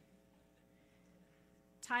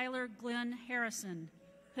 Tyler Glenn Harrison,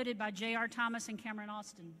 hooded by J.R. Thomas and Cameron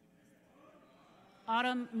Austin.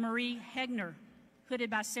 Autumn Marie Hegner, hooded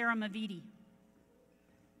by Sarah Mavidi.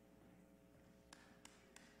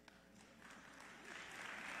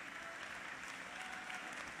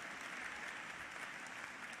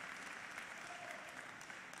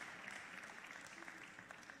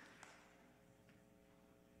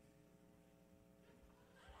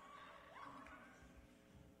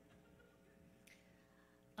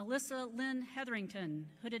 Alyssa Lynn Hetherington,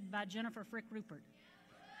 hooded by Jennifer Frick Rupert.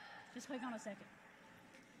 Just wait on a second.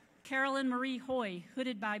 Carolyn Marie Hoy,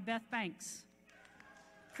 hooded by Beth Banks.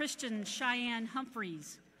 Christian Cheyenne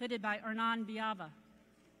Humphreys, hooded by Hernan Biava.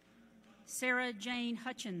 Sarah Jane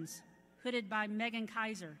Hutchins, hooded by Megan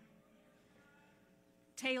Kaiser.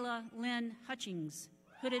 Taylor Lynn Hutchings,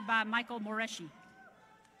 hooded by Michael Moreshi.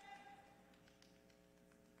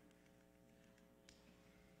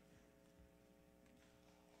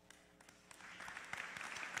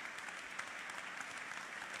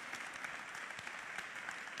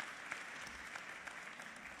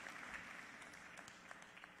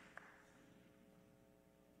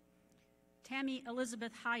 Tammy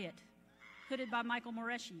Elizabeth Hyatt, hooded by Michael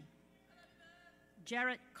Moreshi.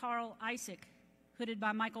 Jarrett Carl Isaac, hooded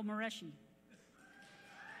by Michael Moreshi.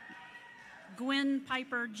 Gwen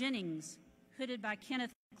Piper Jennings, hooded by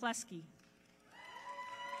Kenneth Kleski.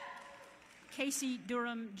 Casey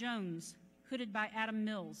Durham Jones, hooded by Adam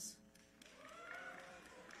Mills.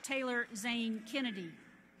 Taylor Zane Kennedy,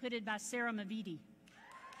 hooded by Sarah Mavidi.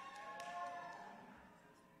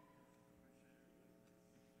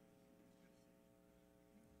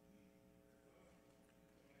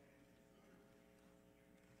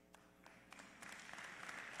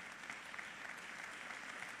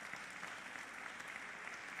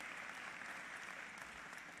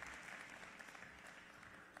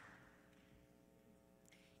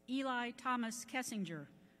 Eli Thomas Kessinger,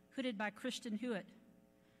 hooded by Kristen Hewitt.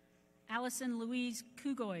 Allison Louise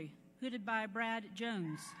Kugoy, hooded by Brad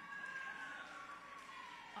Jones.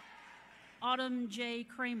 Autumn J.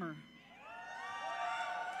 Kramer,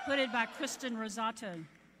 hooded by Kristen Rosato.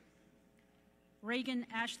 Reagan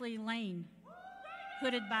Ashley Lane,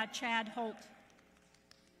 hooded by Chad Holt.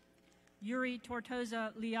 Yuri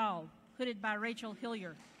Tortosa Leal, hooded by Rachel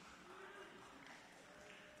Hillier.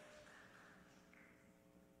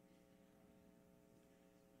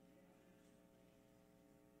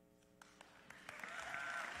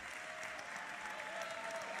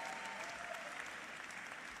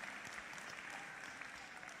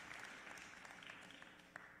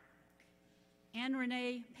 Anne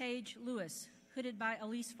Renee Page Lewis, hooded by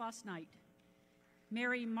Elise Fosnight.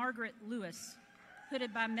 Mary Margaret Lewis,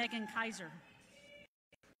 hooded by Megan Kaiser.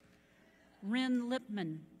 Ren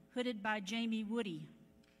Lipman, hooded by Jamie Woody.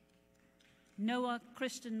 Noah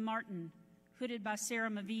Kristen Martin, hooded by Sarah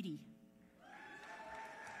Mavidi.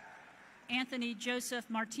 Anthony Joseph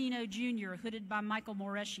Martino Jr., hooded by Michael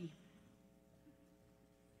Moreschi.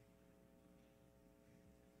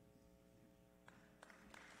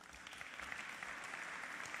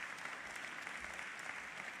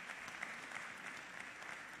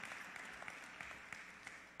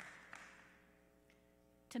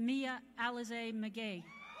 Tamia Alize McGay,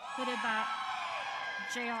 hooded by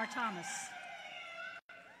J.R. Thomas.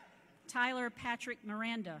 Tyler Patrick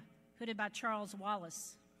Miranda, hooded by Charles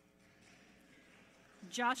Wallace.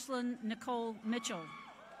 Jocelyn Nicole Mitchell,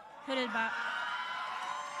 hooded by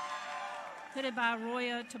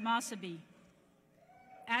Roya Tomasabi.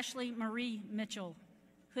 Ashley Marie Mitchell,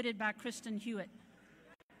 hooded by Kristen Hewitt.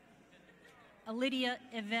 Lydia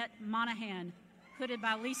Yvette Monahan, hooded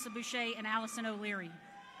by Lisa Boucher and Allison O'Leary.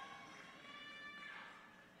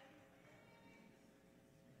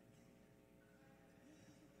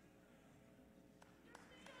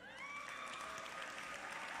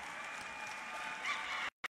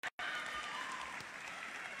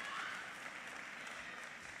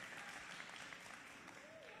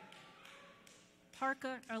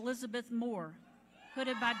 Parka Elizabeth Moore,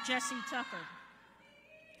 hooded by Jesse Tucker.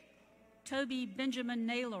 Toby Benjamin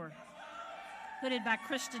Naylor, hooded by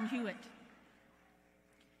Kristen Hewitt.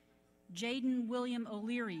 Jaden William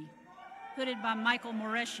O'Leary, hooded by Michael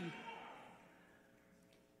Moreschi.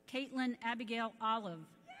 Caitlin Abigail Olive,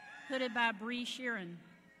 hooded by Bree Sheeran.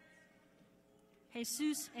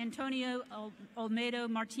 Jesus Antonio Olmedo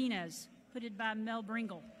Martinez, hooded by Mel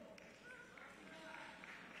Bringle.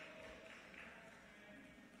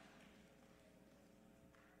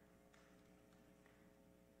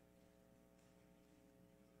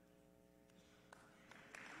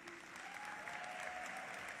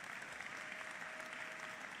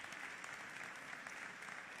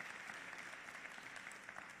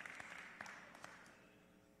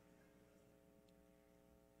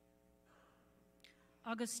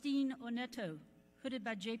 Augustine Oneto, hooded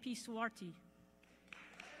by J.P. Suarti.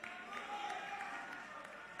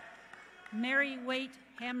 Mary Waite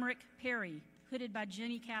Hamrick Perry, hooded by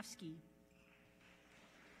Jenny Kafsky.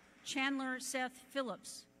 Chandler Seth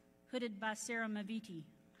Phillips, hooded by Sarah Maviti.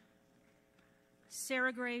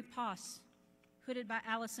 Sarah Gray Poss, hooded by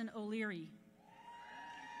Allison O'Leary.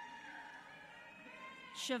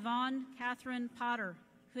 Siobhan Catherine Potter,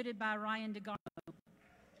 hooded by Ryan DeGarmo.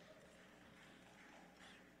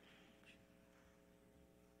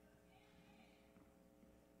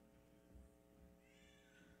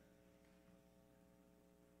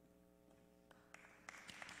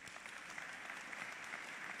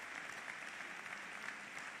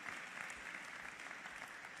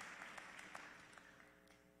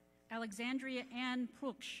 Alexandria Ann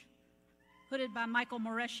Pruksh, hooded by Michael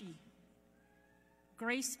Moreschi.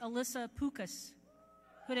 Grace Alyssa Pukas,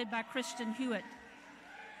 hooded by Kristen Hewitt.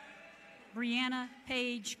 Brianna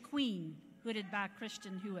Page Queen, hooded by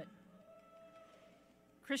Kristen Hewitt.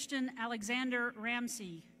 Christian Alexander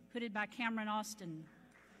Ramsey, hooded by Cameron Austin.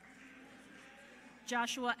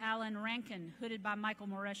 Joshua Allen Rankin, hooded by Michael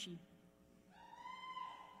Moreschi.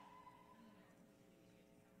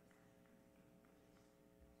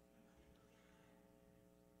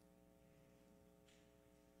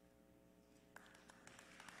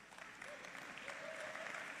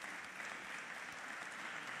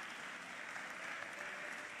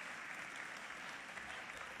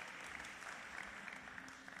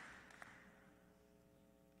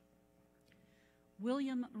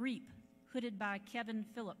 William Reap, hooded by Kevin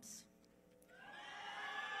Phillips.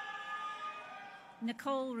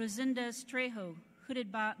 Nicole Resendez Trejo,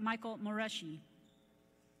 hooded by Michael Moreschi.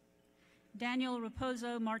 Daniel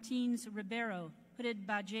Raposo Martins Ribeiro, hooded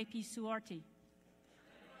by J.P. Suarti.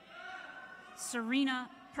 Serena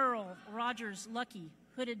Pearl Rogers Lucky,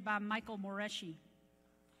 hooded by Michael Moreschi.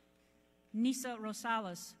 Nisa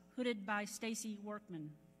Rosales, hooded by Stacy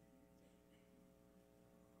Workman.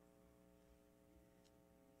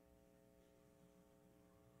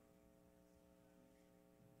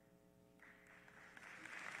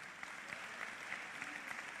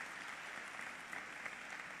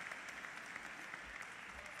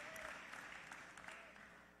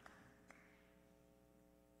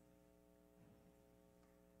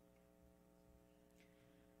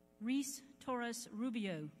 Reese Torres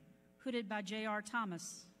Rubio, hooded by J.R.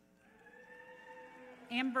 Thomas.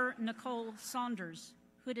 Amber Nicole Saunders,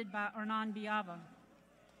 hooded by Hernan Biava.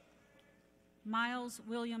 Miles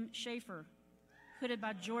William Schaefer, hooded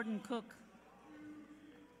by Jordan Cook.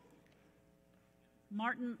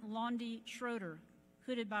 Martin Laundy Schroeder,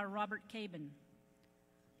 hooded by Robert Cabin.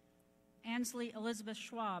 Ansley Elizabeth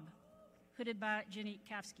Schwab, hooded by Jenny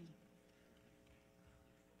Kafsky.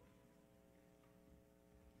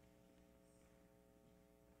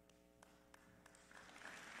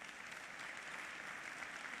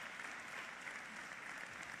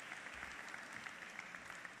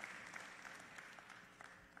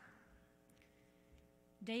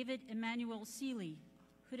 David Emmanuel Seeley,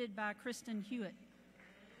 hooded by Kristen Hewitt.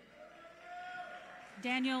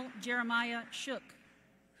 Daniel Jeremiah Shook,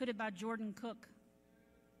 hooded by Jordan Cook.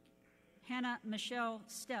 Hannah Michelle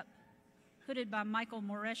Stepp, hooded by Michael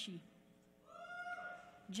Moreshi.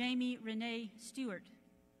 Jamie Renee Stewart,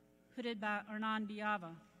 hooded by Hernan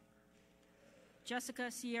Biava. Jessica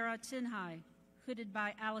Sierra Tinhai, hooded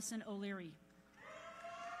by Allison O'Leary.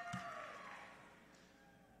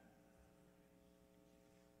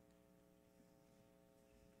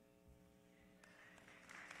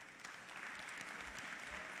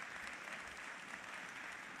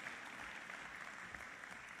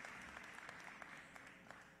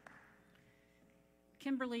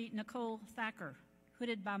 Kimberly Nicole Thacker,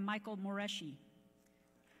 hooded by Michael Moreshi.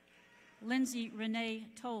 Lindsay Renee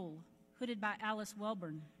Toll, hooded by Alice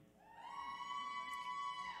Welburn.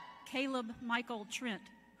 Caleb Michael Trent,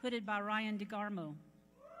 hooded by Ryan DeGarmo.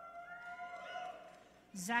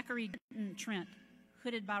 Zachary Denton Trent,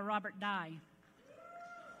 hooded by Robert Dye.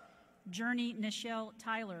 Journey Nichelle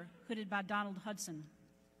Tyler, hooded by Donald Hudson.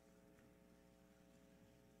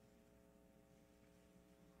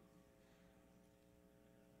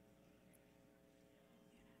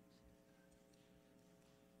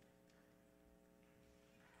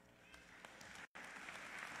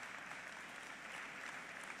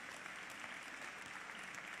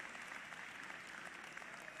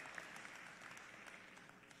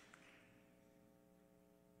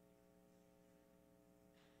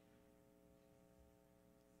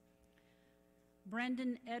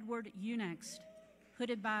 Brandon Edward Unext,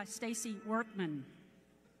 hooded by Stacy Workman.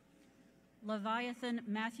 Leviathan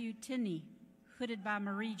Matthew Tinney, hooded by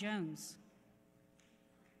Marie Jones.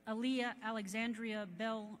 Aaliyah Alexandria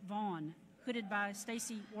Bell Vaughn, hooded by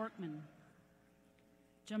Stacy Workman.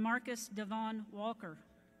 Jamarcus Devon Walker,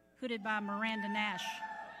 hooded by Miranda Nash.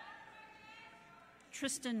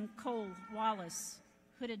 Tristan Cole Wallace,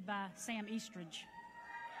 hooded by Sam Eastridge.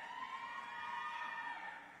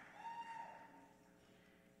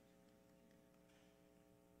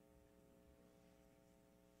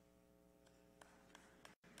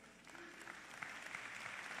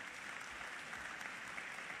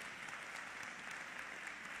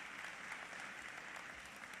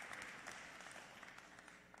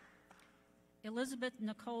 Elizabeth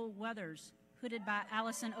Nicole Weathers, hooded by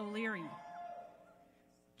Allison O'Leary.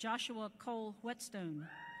 Joshua Cole Whetstone,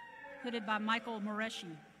 hooded by Michael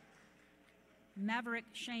Moreshi. Maverick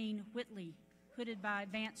Shane Whitley, hooded by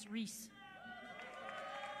Vance Reese.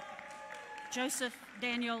 Joseph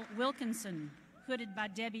Daniel Wilkinson, hooded by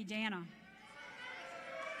Debbie Dana.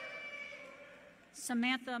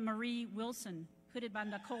 Samantha Marie Wilson, hooded by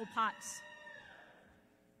Nicole Potts.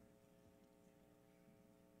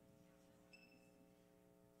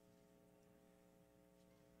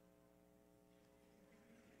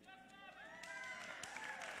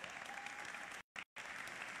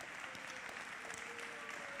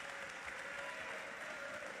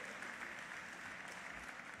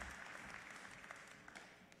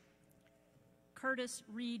 Curtis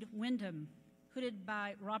Reed Wyndham, hooded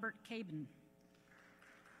by Robert Cabin.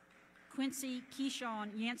 Quincy Keyshawn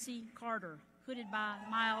Yancey Carter, hooded by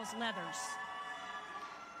Miles Leathers.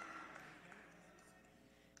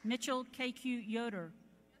 Mitchell K.Q. Yoder,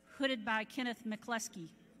 hooded by Kenneth McCleskey.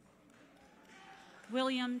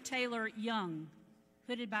 William Taylor Young,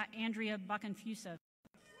 hooded by Andrea Bacanfusa.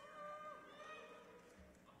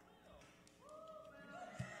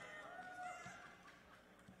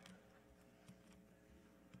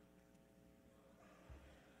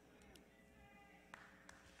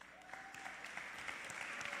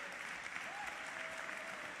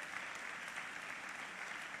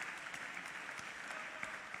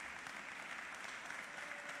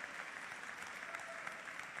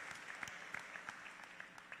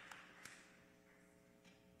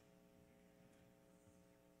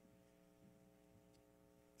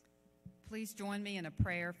 Please join me in a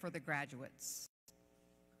prayer for the graduates.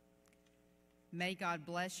 May God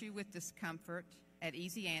bless you with discomfort at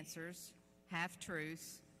easy answers,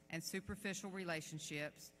 half-truths, and superficial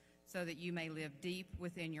relationships so that you may live deep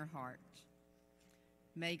within your heart.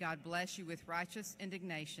 May God bless you with righteous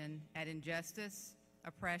indignation at injustice,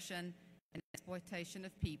 oppression, and exploitation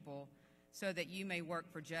of people so that you may work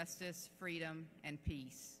for justice, freedom, and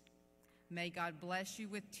peace. May God bless you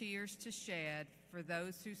with tears to shed for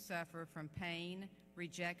those who suffer from pain,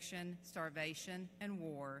 rejection, starvation, and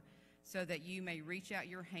war, so that you may reach out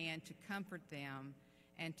your hand to comfort them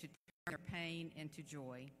and to turn their pain into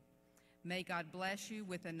joy. May God bless you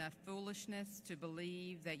with enough foolishness to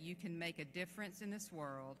believe that you can make a difference in this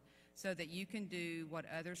world so that you can do what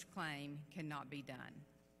others claim cannot be done.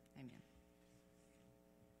 Amen.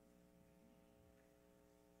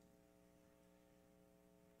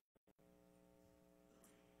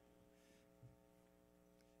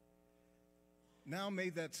 Now may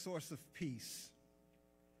that source of peace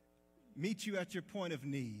meet you at your point of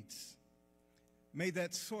needs. May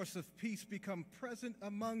that source of peace become present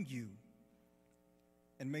among you.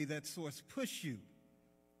 And may that source push you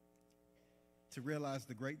to realize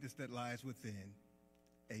the greatness that lies within.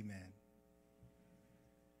 Amen.